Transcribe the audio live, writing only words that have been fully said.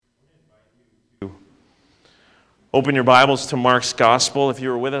Open your Bibles to Mark's Gospel. If you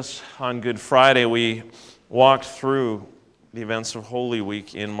were with us on Good Friday, we walked through the events of Holy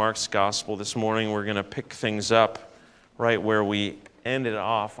Week in Mark's Gospel. This morning we're going to pick things up right where we ended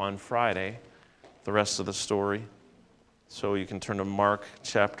off on Friday, the rest of the story. So you can turn to Mark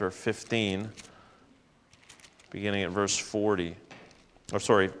chapter 15, beginning at verse 40. Verse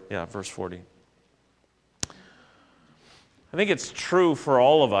 40. I think it's true for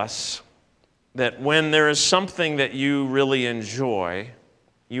all of us that when there is something that you really enjoy,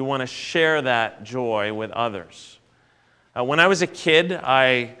 you want to share that joy with others. When I was a kid,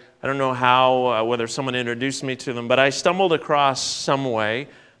 I don't know how, whether someone introduced me to them, but I stumbled across some way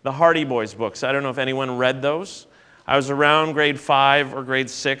the Hardy Boys books. I don't know if anyone read those. I was around grade 5 or grade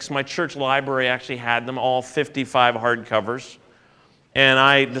 6. My church library actually had them, all 55 hardcovers. And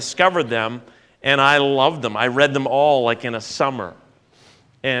I discovered them, and I loved them. I read them all like in a summer.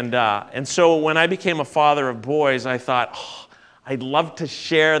 And so when I became a father of boys, I thought, I'd love to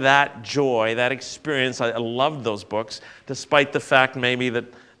share that joy, that experience. I loved those books, despite the fact maybe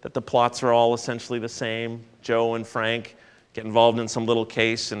that the plots are all essentially the same. Joe and Frank get involved in some little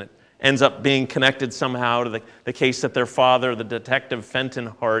case, and it ends up being connected somehow to the case that their father, the detective Fenton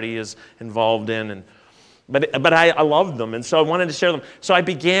Hardy, is involved in. But I loved them, and so I wanted to share them. So I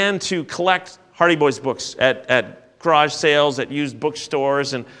began to collect Hardy Boys books at garage sales, at used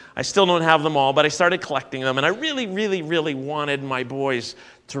bookstores, and I still don't have them all, but I started collecting them, and I really, really, really wanted my boys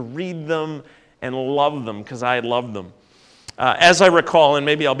to read them and love them, because I loved them. As I recall, and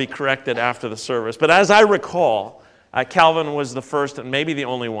maybe I'll be corrected after the service, but as I recall, Calvin was the first and maybe the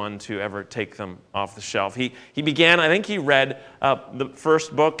only one to ever take them off the shelf. He began, I think he read the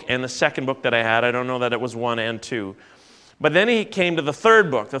first book and the second book that I had. I don't know that it was 1 and 2. But then he came to the third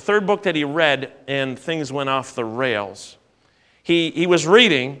book that he read, and things went off the rails. He was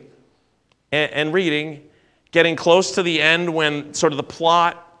reading and reading, getting close to the end when sort of the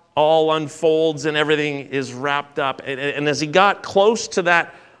plot all unfolds and everything is wrapped up. And as he got close to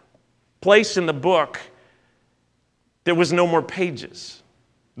that place in the book, there was no more pages.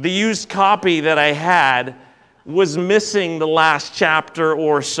 The used copy that I had was missing the last chapter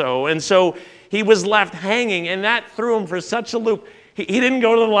or so. And so he was left hanging, and that threw him for such a loop. He didn't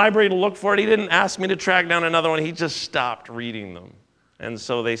go to the library to look for it. He didn't ask me to track down another one. He just stopped reading them. And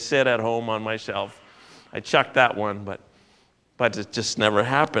so they sit at home on my shelf. I chucked that one, but it just never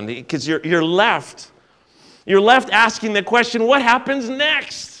happened. Because you're left asking the question, what happens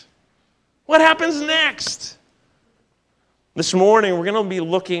next? What happens next? This morning, we're going to be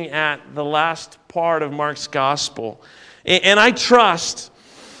looking at the last part of Mark's Gospel. And I trust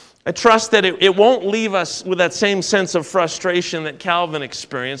that it won't leave us with that same sense of frustration that Calvin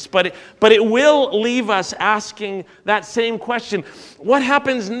experienced, but it will leave us asking that same question, what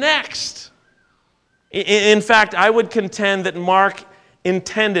happens next? In fact, I would contend that Mark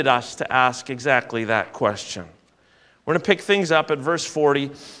intended us to ask exactly that question. We're going to pick things up at verse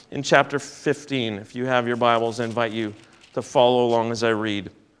 40 in chapter 15. If you have your Bibles, I invite you to follow along as I read.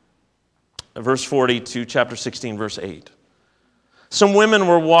 Verse 40 to chapter 16, verse 8. Some women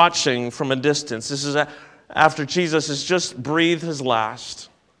were watching from a distance. This is after Jesus has just breathed his last.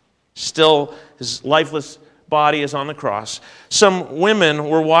 Still, his lifeless body is on the cross. Some women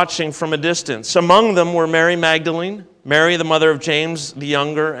were watching from a distance. Among them were Mary Magdalene, Mary, the mother of James the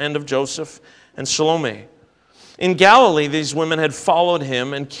younger, and of Joseph, and Salome. In Galilee, these women had followed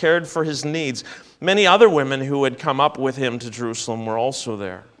him and cared for his needs. Many other women who had come up with him to Jerusalem were also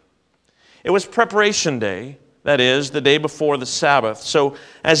there. It was preparation day. That is, the day before the Sabbath. So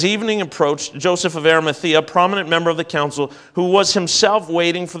as evening approached, Joseph of Arimathea, a prominent member of the council, who was himself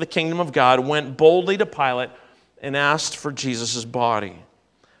waiting for the kingdom of God, went boldly to Pilate and asked for Jesus' body.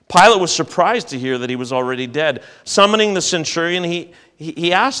 Pilate was surprised to hear that he was already dead. Summoning the centurion,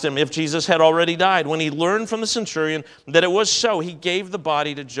 he asked him if Jesus had already died. When he learned from the centurion that it was so, he gave the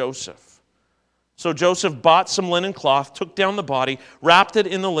body to Joseph. So Joseph bought some linen cloth, took down the body, wrapped it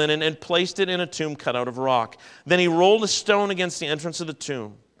in the linen, and placed it in a tomb cut out of rock. Then he rolled a stone against the entrance of the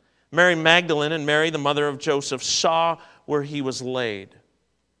tomb. Mary Magdalene and Mary, the mother of Joseph, saw where he was laid.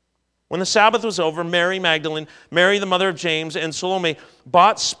 When the Sabbath was over, Mary Magdalene, Mary, the mother of James, and Salome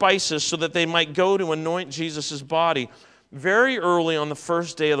bought spices so that they might go to anoint Jesus' body. Very early on the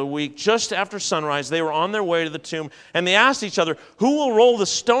first day of the week, just after sunrise, they were on their way to the tomb, and they asked each other, who will roll the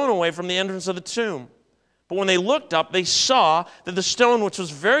stone away from the entrance of the tomb? But when they looked up, they saw that the stone, which was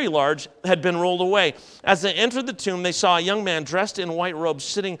very large, had been rolled away. As they entered the tomb, they saw a young man dressed in white robes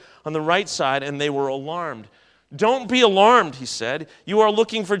sitting on the right side, and they were alarmed. Don't be alarmed, he said. You are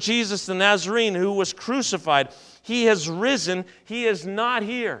looking for Jesus the Nazarene who was crucified. He has risen. He is not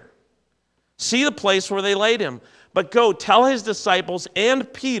here. See the place where they laid him. But go, tell his disciples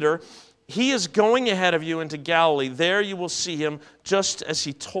and Peter, he is going ahead of you into Galilee. There you will see him just as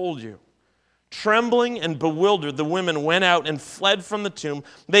he told you." Trembling and bewildered, the women went out and fled from the tomb.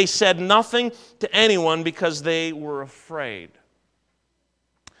 They said nothing to anyone because they were afraid.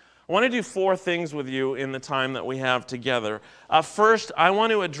 I want to do 4 things with you in the time that we have together. First, I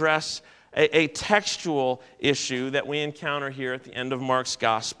want to address a textual issue that we encounter here at the end of Mark's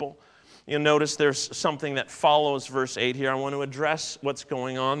gospel. You'll notice there's something that follows verse 8 here. I want to address what's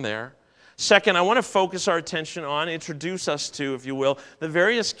going on there. Second, I want to focus our attention on, introduce us to, if you will, the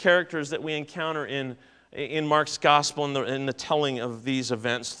various characters that we encounter in Mark's gospel in the telling of these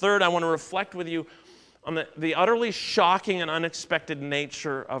events. Third, I want to reflect with you on the utterly shocking and unexpected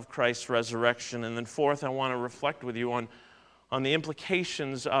nature of Christ's resurrection. And then fourth, I want to reflect with you on the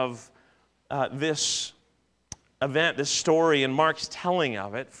implications of this event, this story, and Mark's telling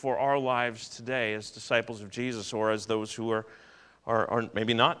of it for our lives today as disciples of Jesus, or as those who are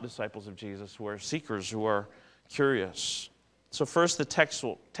maybe not disciples of Jesus, who are seekers, who are curious. So first, the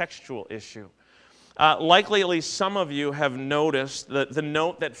textual issue. Likely at least some of you have noticed the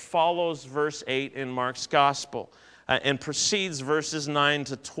note that follows verse 8 in Mark's gospel and precedes verses 9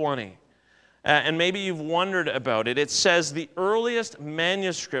 to 20. And maybe you've wondered about it. It says the earliest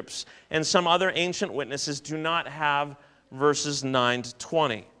manuscripts and some other ancient witnesses do not have verses 9 to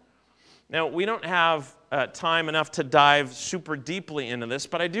 20. Now, we don't have time enough to dive super deeply into this,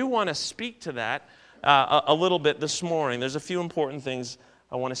 but I do want to speak to that a little bit this morning. There's a few important things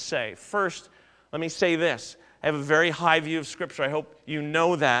I want to say. First, let me say this. I have a very high view of Scripture. I hope you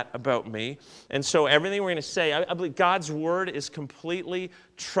know that about me. And so everything we're going to say, I believe God's Word is completely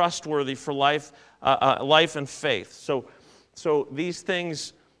trustworthy for life and faith. So these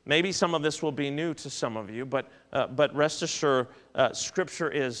things, maybe some of this will be new to some of you, but rest assured, Scripture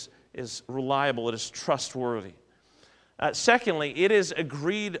is reliable. It is trustworthy. Secondly, it is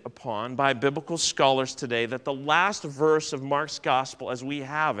agreed upon by biblical scholars today that the last verse of Mark's gospel, as we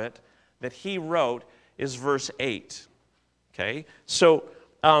have it, that he wrote, is verse 8. Okay? So,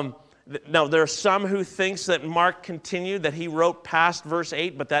 now there are some who thinks that Mark continued, that he wrote past verse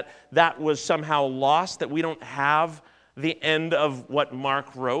 8, but that was somehow lost, that we don't have the end of what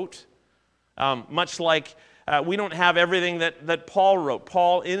Mark wrote. Much like we don't have everything that Paul wrote.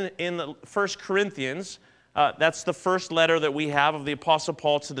 Paul, in the 1 Corinthians, that's the first letter that we have of the Apostle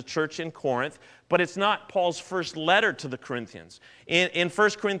Paul to the church in Corinth, but it's not Paul's first letter to the Corinthians. In 1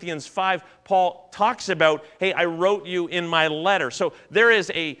 Corinthians 5, Paul talks about, hey, I wrote you in my letter. So there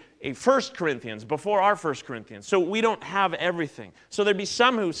is a 1 Corinthians before our 1 Corinthians. So we don't have everything. So there'd be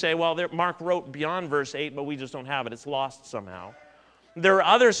some who say, well, Mark wrote beyond verse 8, but we just don't have it. It's lost somehow. There are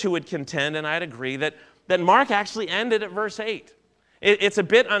others who would contend, and I'd agree, that Mark actually ended at verse 8. It's a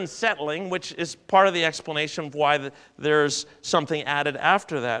bit unsettling, which is part of the explanation of why there's something added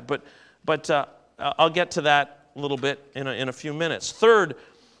after that. But I'll get to that a little bit in a few minutes. Third,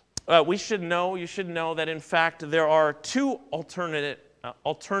 you should know that in fact there are two alternative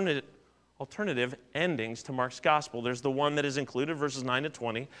endings to Mark's gospel. There's the one that is included, verses 9 to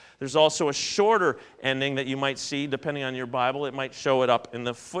 20. There's also a shorter ending that you might see, depending on your Bible. It might show it up in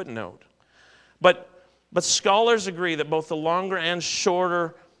the footnote. But scholars agree that both the longer and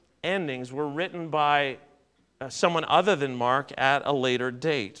shorter endings were written by someone other than Mark at a later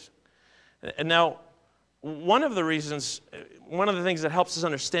date. And now, one of the things that helps us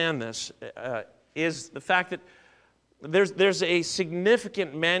understand this is the fact that there's a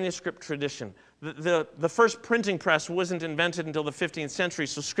significant manuscript tradition. The first printing press wasn't invented until the 15th century,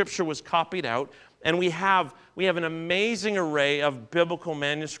 so Scripture was copied out, and we have an amazing array of biblical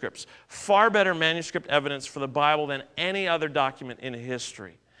manuscripts, far better manuscript evidence for the Bible than any other document in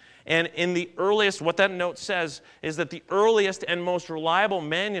history. And in the earliest, what that note says is that the earliest and most reliable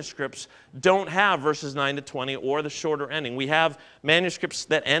manuscripts don't have verses 9 to 20 or the shorter ending. We have manuscripts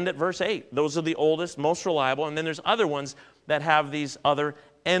that end at verse 8. Those are the oldest, most reliable, and then there's other ones that have these other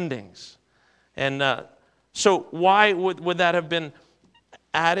endings. And so why would that have been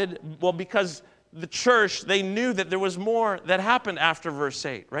added? Well, because the church, they knew that there was more that happened after verse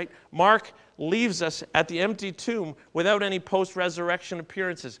 8, right? Mark leaves us at the empty tomb without any post-resurrection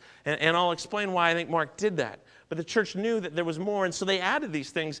appearances. And I'll explain why I think Mark did that. But the church knew that there was more, and so they added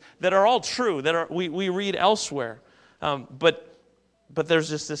these things that are all true, we read elsewhere. But there's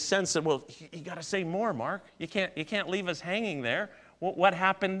just this sense that, well, you got to say more, Mark. You can't leave us hanging there. What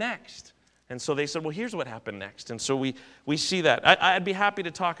happened next? And so they said, well, here's what happened next. And so we see that. I'd be happy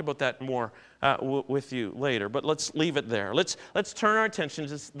to talk about that more with you later, but let's leave it there. Let's turn our attention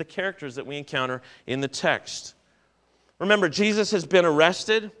to the characters that we encounter in the text. Remember, Jesus has been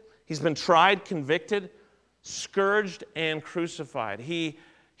arrested. He's been tried, convicted. scourged and crucified. He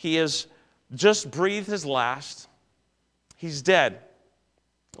has just breathed his last. He's dead,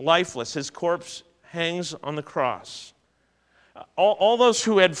 lifeless. His corpse hangs on the cross. All those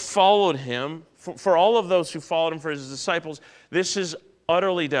who had followed him, for all of those who followed him, for his disciples, this is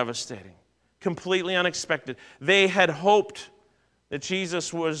utterly devastating, completely unexpected. They had hoped that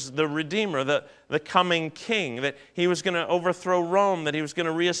Jesus was the Redeemer, the coming King, that he was going to overthrow Rome, that he was going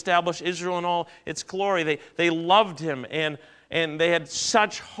to reestablish Israel in all its glory. They loved him, and they had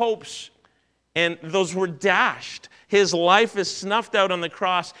such hopes, and those were dashed. His life is snuffed out on the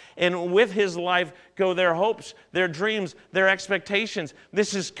cross, and with his life go their hopes, their dreams, their expectations.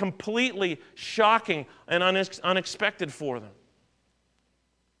 This is completely shocking and unexpected for them.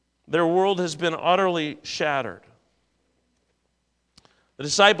 Their world has been utterly shattered. The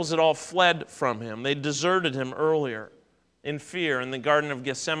disciples had all fled from him. They deserted him earlier in fear in the Garden of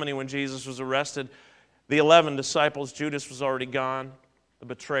Gethsemane when Jesus was arrested. The 11 disciples, Judas was already gone, the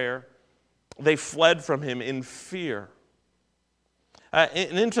betrayer. They fled from him in fear. An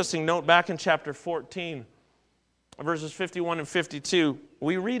interesting note, back in chapter 14, verses 51 and 52,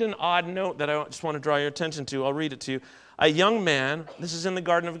 we read an odd note that I just want to draw your attention to. I'll read it to you. A young man, this is in the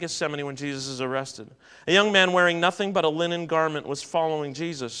Garden of Gethsemane when Jesus is arrested. A young man wearing nothing but a linen garment was following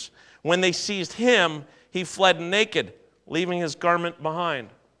Jesus. When they seized him, he fled naked, leaving his garment behind.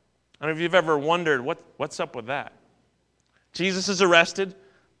 I don't know if you've ever wondered, what's up with that? Jesus is arrested.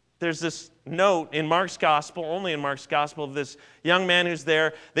 There's this note in Mark's gospel, only in Mark's gospel, of this young man who's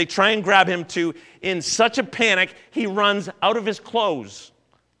there. They try and grab him too. In such a panic, he runs out of his clothes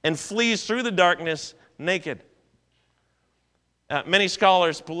and flees through the darkness naked. Many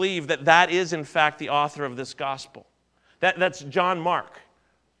scholars believe that is, in fact, the author of this gospel. That's John Mark,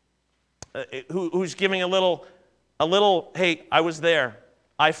 who's giving a little, hey, I was there.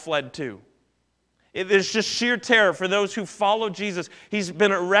 I fled too. There's just sheer terror for those who follow Jesus. He's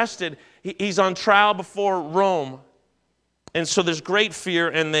been arrested. He's on trial before Rome. And so there's great fear,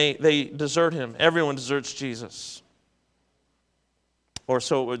 and they desert him. Everyone deserts Jesus. Or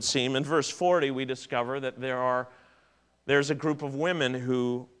so it would seem. In verse 40, we discover that there's a group of women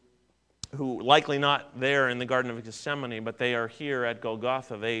who likely not there in the Garden of Gethsemane, but they are here at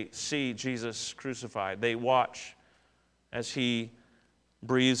Golgotha. They see Jesus crucified. They watch as he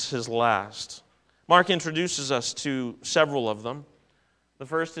breathes his last. Mark introduces us to several of them. The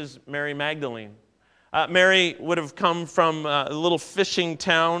first is Mary Magdalene. Mary would have come from a little fishing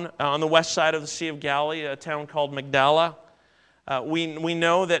town on the west side of the Sea of Galilee, a town called Magdala. We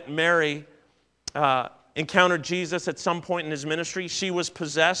know that Mary encountered Jesus at some point in his ministry. She was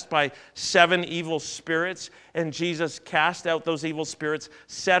possessed by 7 evil spirits, and Jesus cast out those evil spirits,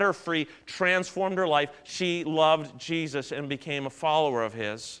 set her free, transformed her life. She loved Jesus and became a follower of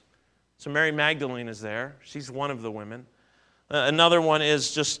his. So Mary Magdalene is there. She's one of the women. Another one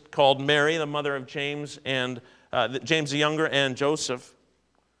is just called Mary, the mother of James and James the Younger and Joseph.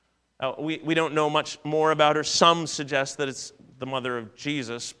 We don't know much more about her. Some suggest that it's the mother of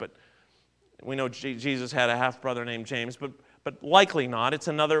Jesus, but we know Jesus had a half-brother named James, but likely not. It's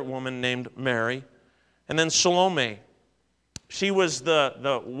another woman named Mary. And then Salome. She was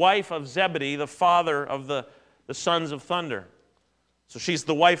the wife of Zebedee, the father of the sons of thunder. So she's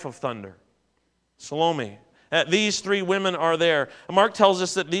the wife of thunder. Salome. These 3 women are there. Mark tells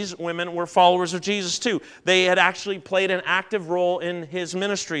us that these women were followers of Jesus too. They had actually played an active role in his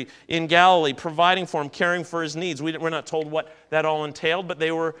ministry in Galilee, providing for him, caring for his needs. We're not told what that all entailed, but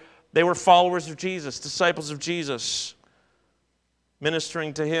they were followers of Jesus, disciples of Jesus,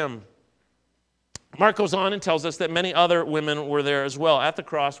 ministering to him. Mark goes on and tells us that many other women were there as well at the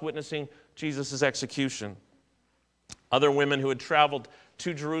cross, witnessing Jesus' execution. Other women who had traveled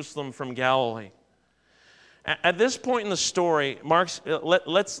to Jerusalem from Galilee. At this point in the story,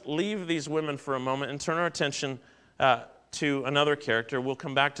 let's leave these women for a moment and turn our attention to another character. We'll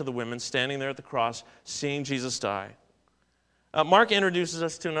come back to the women standing there at the cross, seeing Jesus die. Mark introduces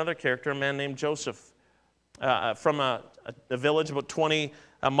us to another character, a man named Joseph, from a village about 20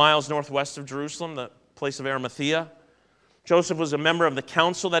 miles northwest of Jerusalem, the place of Arimathea. Joseph was a member of the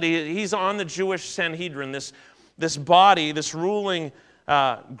council. He's on the Jewish Sanhedrin, this body, this ruling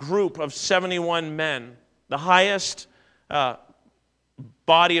group of 71 men, the highest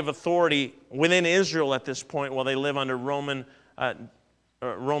body of authority within Israel at this point while they live under Roman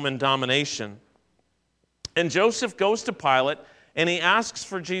domination. And Joseph goes to Pilate, and he asks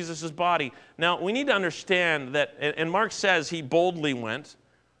for Jesus' body. Now, we need to understand that, and Mark says he boldly went,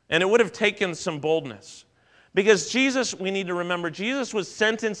 and it would have taken some boldness. Because Jesus, we need to remember, Jesus was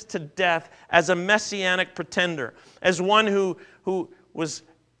sentenced to death as a messianic pretender, as one who was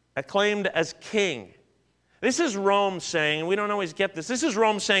acclaimed as king. This is Rome saying, we don't always get this. This is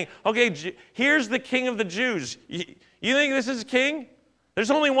Rome saying, okay, here's the king of the Jews. You think this is a king?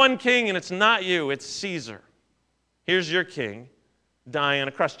 There's only one king, and it's not you, it's Caesar. Here's your king dying on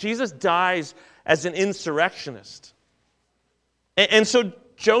a cross. Jesus dies as an insurrectionist. And so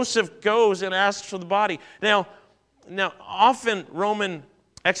Joseph goes and asks for the body. Now often Roman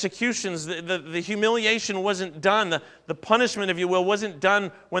executions, the humiliation wasn't done. The punishment, if you will, wasn't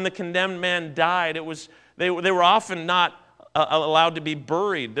done when the condemned man died. They were often not allowed to be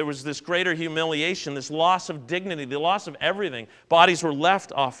buried. There was this greater humiliation, this loss of dignity, the loss of everything. Bodies were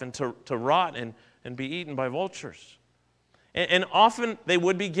left often to rot and be eaten by vultures. And often they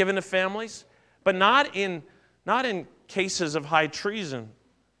would be given to families, but not in cases of high treason.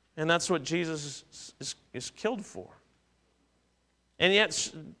 And that's what Jesus is killed for. And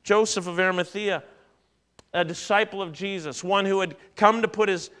yet Joseph of Arimathea, a disciple of Jesus, one who had come to put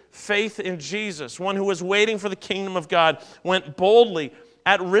his faith in Jesus, one who was waiting for the kingdom of God, went boldly,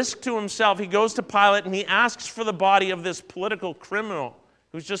 at risk to himself. He goes to Pilate and he asks for the body of this political criminal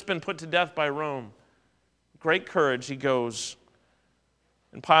who's just been put to death by Rome. Great courage, he goes.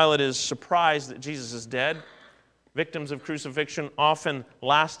 And Pilate is surprised that Jesus is dead. Victims of crucifixion often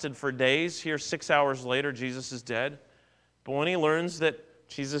lasted for days. Here, 6 hours later, Jesus is dead. But when he learns that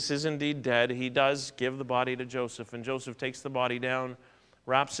Jesus is indeed dead, he does give the body to Joseph. And Joseph takes the body down,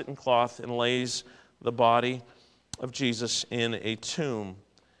 wraps it in cloth, and lays the body of Jesus in a tomb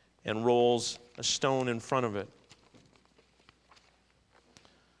and rolls a stone in front of it.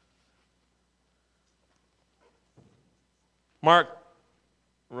 Mark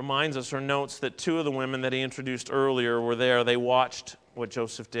reminds us or notes that two of the women that he introduced earlier were there. They watched what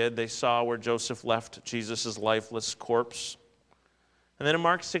Joseph did. They saw where Joseph left Jesus' lifeless corpse. And then in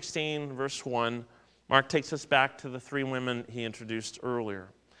Mark 16, verse 1, Mark takes us back to the three women he introduced earlier.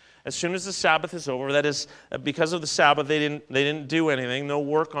 As soon as the Sabbath is over, that is, because of the Sabbath, they didn't do anything, no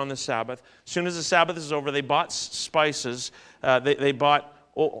work on the Sabbath. As soon as the Sabbath is over, they bought spices, they bought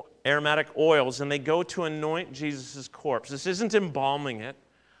aromatic oils, and they go to anoint Jesus' corpse. This isn't embalming it.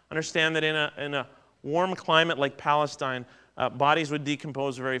 Understand that in a warm climate like Palestine, bodies would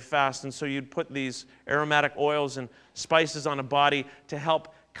decompose very fast, and so you'd put these aromatic oils and spices on a body to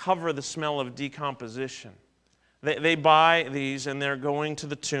help cover the smell of decomposition. They buy these, and they're going to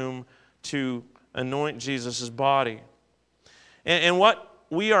the tomb to anoint Jesus' body. And what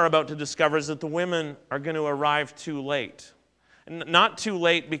we are about to discover is that the women are going to arrive too late. Not too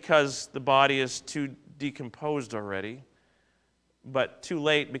late because the body is too decomposed already, but too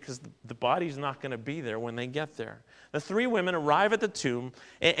late because the body's not going to be there when they get there. The three women arrive at the tomb,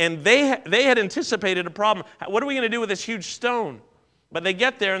 and they had anticipated a problem. What are we going to do with this huge stone? But they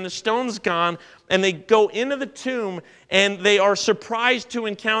get there, and the stone's gone, and they go into the tomb, and they are surprised to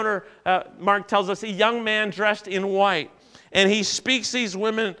encounter, Mark tells us, a young man dressed in white. And he speaks these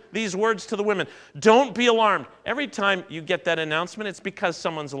words to the women. Don't be alarmed. Every time you get that announcement, it's because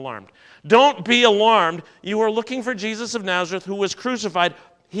someone's alarmed. Don't be alarmed. You are looking for Jesus of Nazareth who was crucified.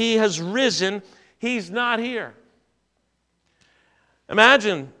 He has risen. He's not here.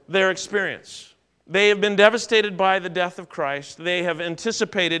 Imagine their experience. They have been devastated by the death of Christ. They have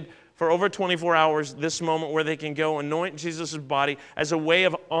anticipated for over 24 hours this moment where they can go anoint Jesus' body as a way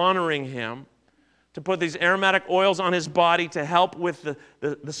of honoring him, to put these aromatic oils on his body to help with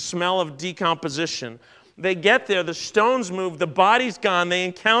the smell of decomposition. They get there, the stone's moved, the body's gone. They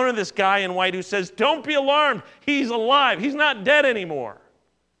encounter this guy in white who says, don't be alarmed, he's alive, he's not dead anymore.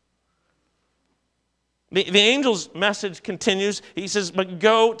 The angel's message continues. He says, but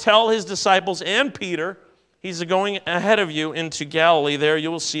go tell his disciples and Peter, he's going ahead of you into Galilee. There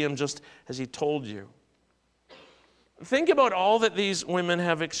you will see him just as he told you. Think about all that these women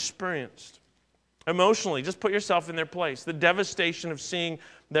have experienced. Emotionally, just put yourself in their place. The devastation of seeing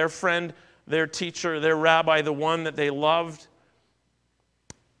their friend, their teacher, their rabbi, the one that they loved,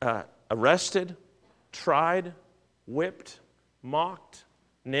 arrested, tried, whipped, mocked,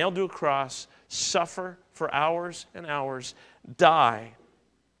 nailed to a cross, suffer for hours and hours, die.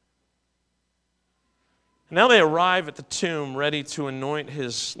 Now they arrive at the tomb ready to anoint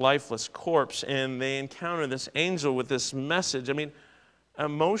his lifeless corpse, and they encounter this angel with this message. I mean,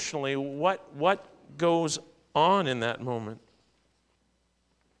 emotionally, what goes on in that moment?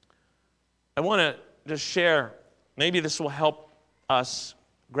 I want to just share, maybe this will help us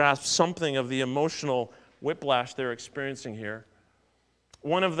grasp something of the emotional whiplash they're experiencing here.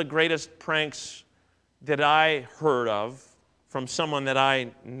 One of the greatest pranks that I heard of from someone that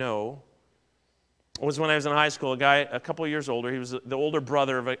I know was when I was in high school. A guy a couple of years older, he was the older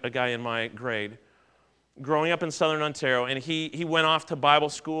brother of a guy in my grade, growing up in southern Ontario, and he went off to Bible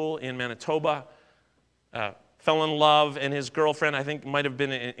school in Manitoba. fell in love, and his girlfriend, I think, might have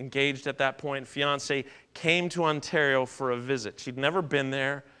been engaged at that point, fiance, came to Ontario for a visit. She'd never been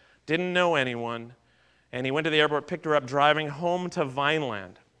there, didn't know anyone, and he went to the airport, picked her up, driving home to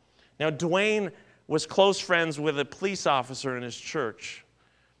Vineland. Now, Dwayne was close friends with a police officer in his church,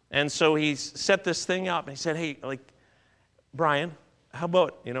 and so he set this thing up, and he said, hey, Brian, how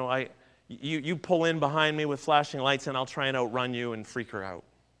about, you pull in behind me with flashing lights, and I'll try and outrun you and freak her out.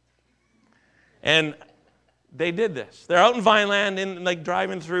 And they did this. They're out in Vineland,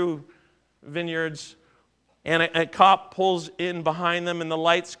 driving through vineyards, and a cop pulls in behind them, and the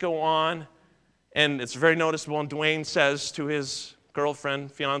lights go on, and it's very noticeable, and Dwayne says to his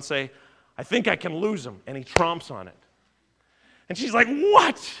girlfriend, fiance, I think I can lose him, and he tromps on it. And she's like,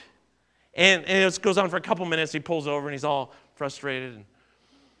 what? And it goes on for a couple minutes. He pulls over, and he's all frustrated, and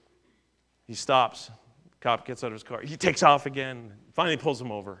he stops. The cop gets out of his car. He takes off again, finally pulls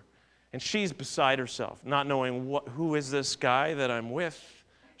him over. And she's beside herself, not knowing who is this guy that I'm with.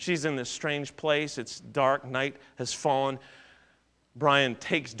 She's in this strange place. It's dark. Night has fallen. Brian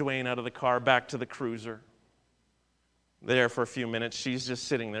takes Dwayne out of the car, back to the cruiser. There for a few minutes, she's just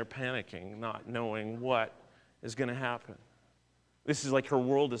sitting there panicking, not knowing what is going to happen. This is like her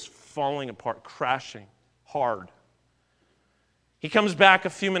world is falling apart, crashing hard. He comes back a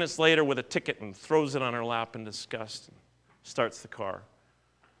few minutes later with a ticket and throws it on her lap in disgust and starts the car.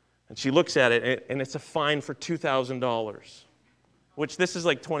 And she looks at it, and it's a fine for $2,000, which this is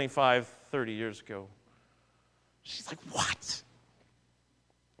like 25, 30 years ago. She's like, what?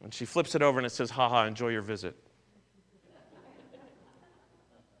 And she flips it over, and it says, haha, enjoy your visit.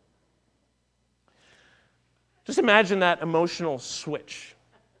 Just imagine that emotional switch.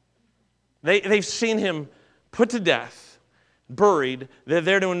 They've seen him put to death, buried. They're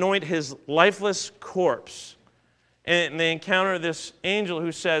there to anoint his lifeless corpse. And they encounter this angel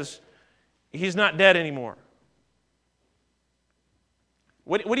who says, he's not dead anymore.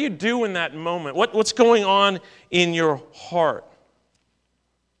 What do you do in that moment? What's going on in your heart?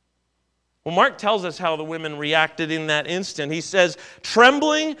 Well, Mark tells us how the women reacted in that instant. He says,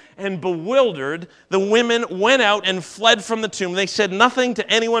 trembling and bewildered, the women went out and fled from the tomb. They said nothing to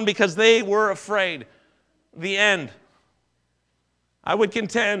anyone because they were afraid. The end. I would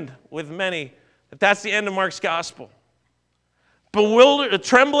contend with many that that's the end of Mark's gospel.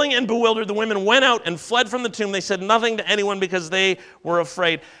 Trembling and bewildered, the women went out and fled from the tomb. They said nothing to anyone because they were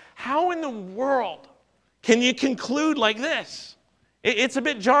afraid. How in the world can you conclude like this? It's a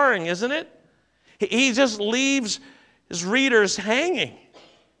bit jarring, isn't it? He just leaves his readers hanging.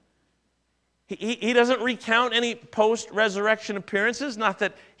 He doesn't recount any post-resurrection appearances, not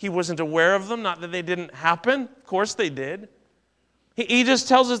that he wasn't aware of them, not that they didn't happen. Of course they did. He just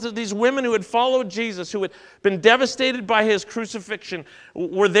tells us that these women who had followed Jesus, who had been devastated by his crucifixion,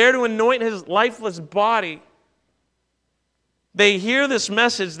 were there to anoint his lifeless body. They hear this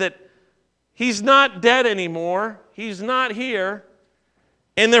message that he's not dead anymore, he's not here,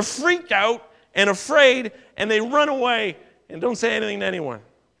 and they're freaked out and afraid, and they run away and don't say anything to anyone.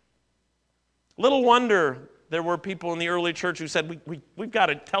 Little wonder there were people in the early church who said, we've got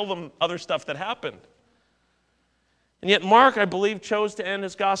to tell them other stuff that happened. And yet Mark, I believe, chose to end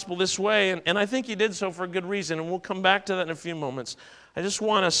his gospel this way, and I think he did so for a good reason, and we'll come back to that in a few moments. I just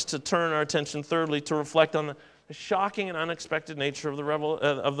want us to turn our attention, thirdly, to reflect on the shocking and unexpected nature of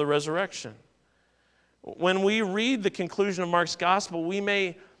the resurrection. When we read the conclusion of Mark's gospel, we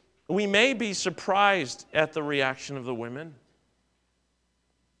may be surprised at the reaction of the women.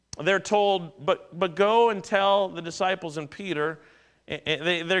 They're told, but go and tell the disciples and Peter,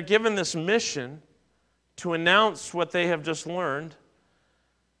 they're given this mission to announce what they have just learned,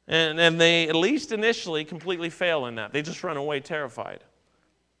 and they, at least initially, completely fail in that. They just run away terrified.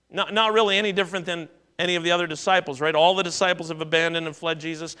 Not really any different than any of the other disciples, right? All the disciples have abandoned and fled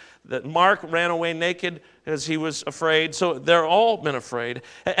Jesus. That Mark ran away naked because he was afraid. So they're all been afraid.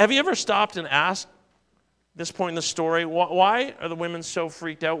 Have you ever stopped and asked, at this point in the story, why are the women so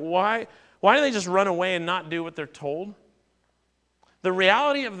freaked out? Why do they just run away and not do what they're told? The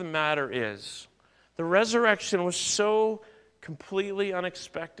reality of the matter is, the resurrection was so completely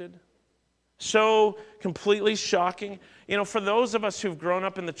unexpected, so completely shocking. You know, for those of us who've grown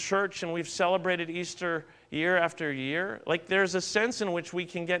up in the church and we've celebrated Easter year after year, like there's a sense in which we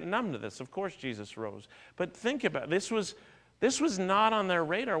can get numb to this. Of course Jesus rose. But think about it. This was not on their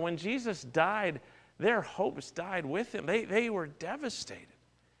radar. When Jesus died, their hopes died with him. They were devastated.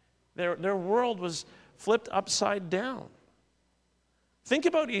 Their world was flipped upside down. Think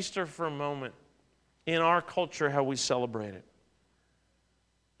about Easter for a moment in our culture, how we celebrate it.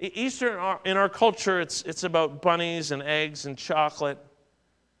 Easter in our culture, it's about bunnies and eggs and chocolate.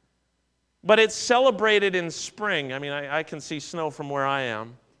 but it's celebrated in spring. I mean, I can see snow from where I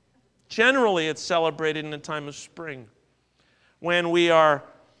am. Generally, it's celebrated in the time of spring, when we are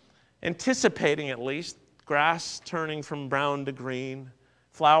anticipating, at least, grass turning from brown to green,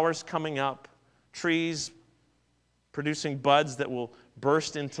 flowers coming up, trees producing buds that will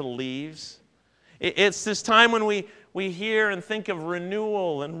burst into leaves. It's this time when we hear and think of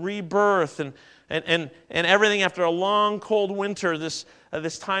renewal and rebirth and everything after a long, cold winter, this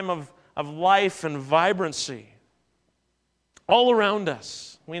time of life and vibrancy. All around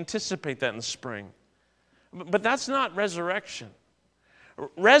us. We anticipate that in the spring. But that's not resurrection.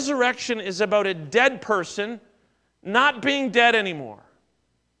 Resurrection is about a dead person not being dead anymore.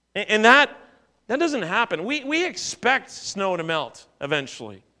 And that doesn't happen. We expect snow to melt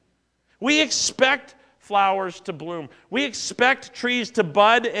eventually. We expect flowers to bloom. We expect trees to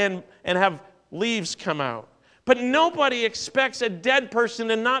bud and have leaves come out. But nobody expects a dead person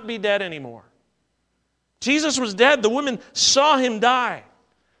to not be dead anymore. Jesus was dead. The women saw him die.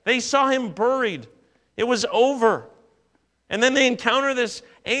 They saw him buried. It was over. And then they encounter this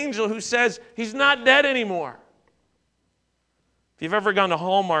angel who says he's not dead anymore. If you've ever gone to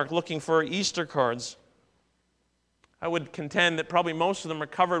Hallmark looking for Easter cards, I would contend that probably most of them are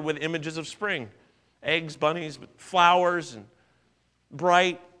covered with images of spring. Eggs, bunnies, flowers, and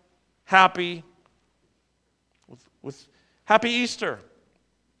bright, happy, with happy Easter.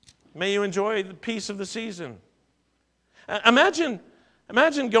 May you enjoy the peace of the season. Imagine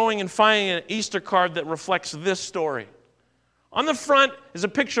going and finding an Easter card that reflects this story. On the front is a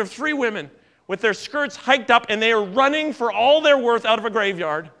picture of 3 women with their skirts hiked up, and they are running for all they're worth out of a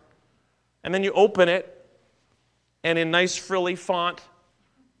graveyard. And then you open it, and in nice frilly font,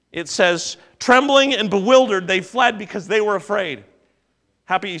 it says, "Trembling and bewildered, they fled because they were afraid.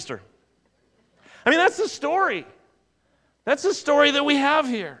 Happy Easter." I mean, that's the story. That's the story that we have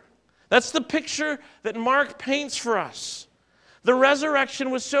here. That's the picture that Mark paints for us. The resurrection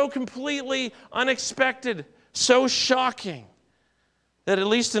was so completely unexpected, so shocking, that at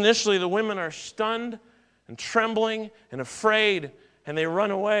least initially the women are stunned and trembling and afraid, and they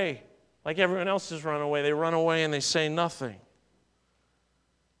run away. Like everyone else has run away. They run away and they say nothing.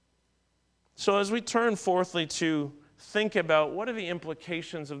 So as we turn fourthly to think about what are the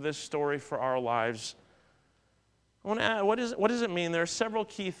implications of this story for our lives, I want to ask, what does it mean? There are several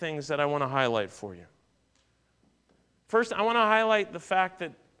key things that I want to highlight for you. First, I want to highlight the fact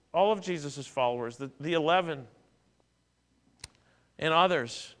that all of Jesus' followers, the 11 and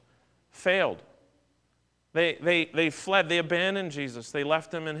others, failed. They fled. They abandoned Jesus. They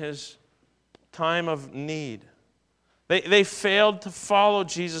left him in his time of need. They failed to follow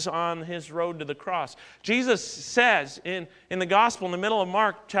Jesus on his road to the cross. Jesus says in the gospel, in the middle of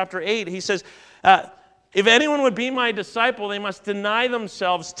Mark chapter 8, he says, if anyone would be my disciple, they must deny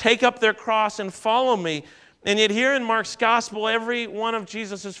themselves, take up their cross, and follow me. And yet here in Mark's gospel, every one of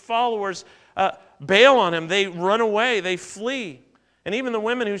Jesus' followers bail on him. They run away. They flee. And even the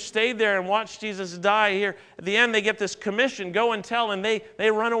women who stayed there and watched Jesus die here, at the end they get this commission, go and tell, and they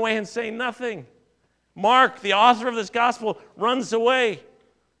run away and say nothing. Mark, the author of this gospel, runs away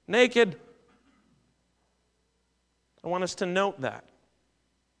naked. I want us to note that.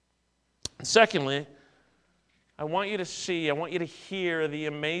 And secondly, I want you to hear the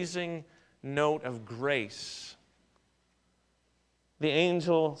amazing note of grace. The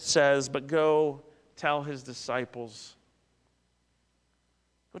angel says, but go tell his disciples.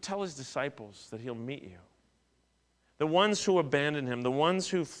 Go tell his disciples that he'll meet you. The ones who abandoned him, the ones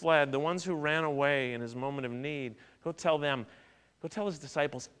who fled, the ones who ran away in his moment of need, go tell them. Go tell his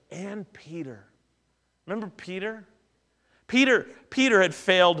disciples and Peter. Remember Peter? Peter had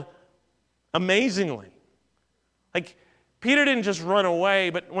failed amazingly. Like, Peter didn't just run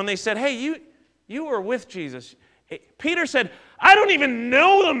away, but when they said, hey, you were with Jesus, Peter said, I don't even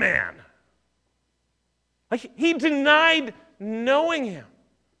know the man. Like, he denied knowing him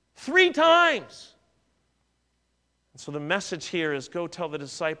 3 times. And so the message here is go tell the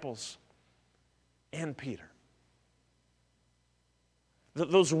disciples and Peter.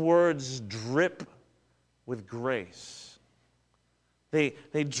 Those words drip with grace. They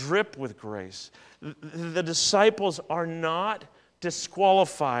drip with grace. The disciples are not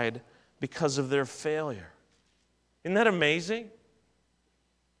disqualified because of their failure. Isn't that amazing?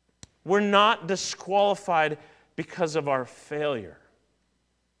 We're not disqualified because of our failure.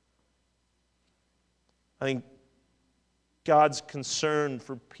 I think God's concern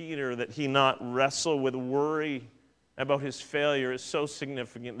for Peter that he not wrestle with worry about his failure is so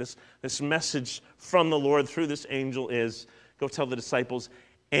significant. This message from the Lord through this angel is, go tell the disciples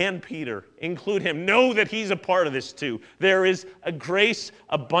and Peter. Include him. Know that he's a part of this too. There is a grace,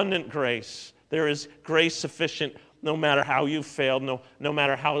 abundant grace. There is grace sufficient no matter how you've failed, no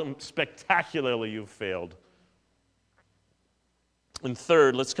matter how spectacularly you've failed. And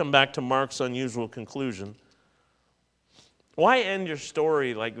third, let's come back to Mark's unusual conclusion. Why end your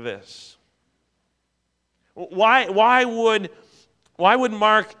story like this? Why would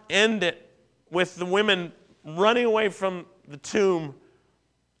Mark end it with the women running away from the tomb,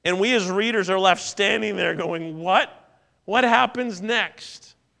 and we as readers are left standing there going, what? What happens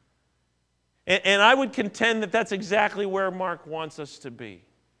next? And I would contend that that's exactly where Mark wants us to be.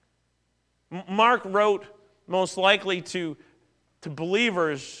 Mark wrote most likely to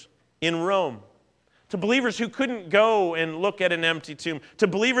believers in Rome, to believers who couldn't go and look at an empty tomb, to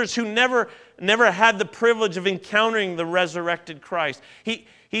believers who never had the privilege of encountering the resurrected Christ.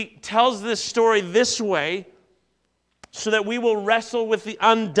 He tells this story this way so that we will wrestle with the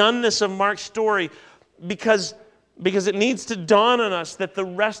undoneness of Mark's story because it needs to dawn on us that the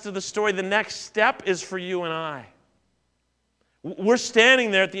rest of the story, the next step is for you and I. We're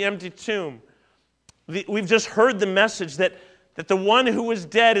standing there at the empty tomb. We've just heard the message that the one who was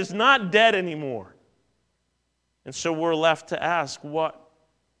dead is not dead anymore. And so we're left to ask, what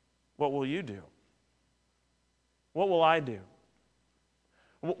will you do? What will I do?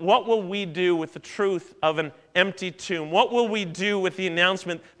 What will we do with the truth of an empty tomb? What will we do with the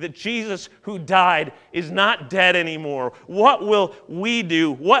announcement that Jesus who died is not dead anymore? What will we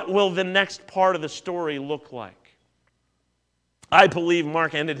do? What will the next part of the story look like? I believe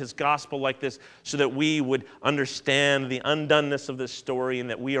Mark ended his gospel like this so that we would understand the undoneness of this story and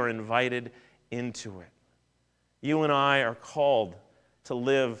that we are invited into it. You and I are called to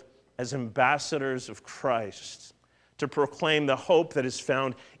live as ambassadors of Christ, to proclaim the hope that is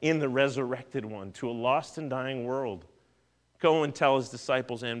found in the resurrected one to a lost and dying world. Go and tell his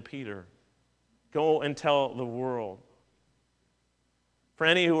disciples and Peter. Go and tell the world. For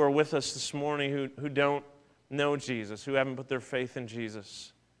any who are with us this morning who don't know Jesus, who haven't put their faith in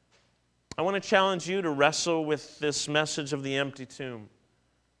Jesus, I want to challenge you to wrestle with this message of the empty tomb.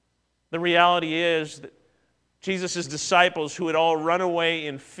 The reality is that Jesus' disciples, who had all run away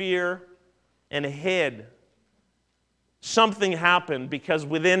in fear and hid, something happened because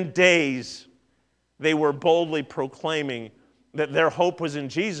within days they were boldly proclaiming that their hope was in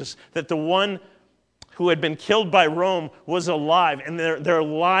Jesus, that the one who had been killed by Rome was alive, and their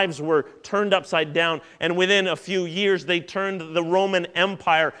lives were turned upside down. And within a few years, they turned the Roman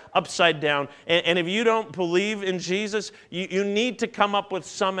Empire upside down. And if you don't believe in Jesus, you need to come up with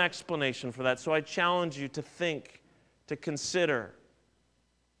some explanation for that. So I challenge you to think, to consider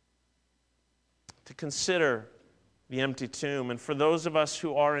the empty tomb. And for those of us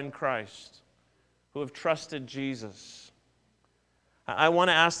who are in Christ, who have trusted Jesus, I want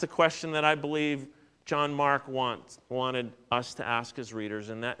to ask the question that I believe John Mark wanted us to ask as readers,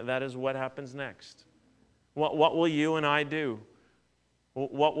 and that is, what happens next? What will you and I do?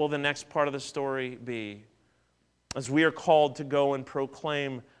 What will the next part of the story be? As we are called to go and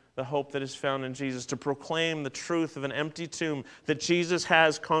proclaim the hope that is found in Jesus, to proclaim the truth of an empty tomb, that Jesus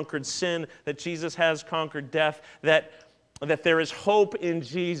has conquered sin, that Jesus has conquered death, that there is hope in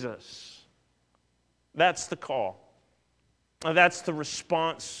Jesus. That's the call. That's the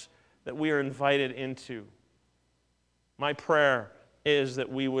response that we are invited into. My prayer is that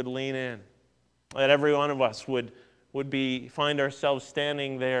we would lean in, that every one of us would find ourselves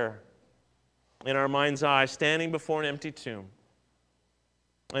standing there in our mind's eye, standing before an empty tomb,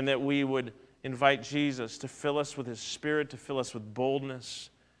 and that we would invite Jesus to fill us with His Spirit, to fill us with boldness,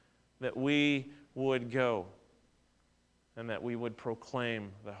 that we would go and that we would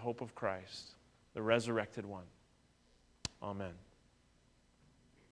proclaim the hope of Christ, the resurrected one. Amen.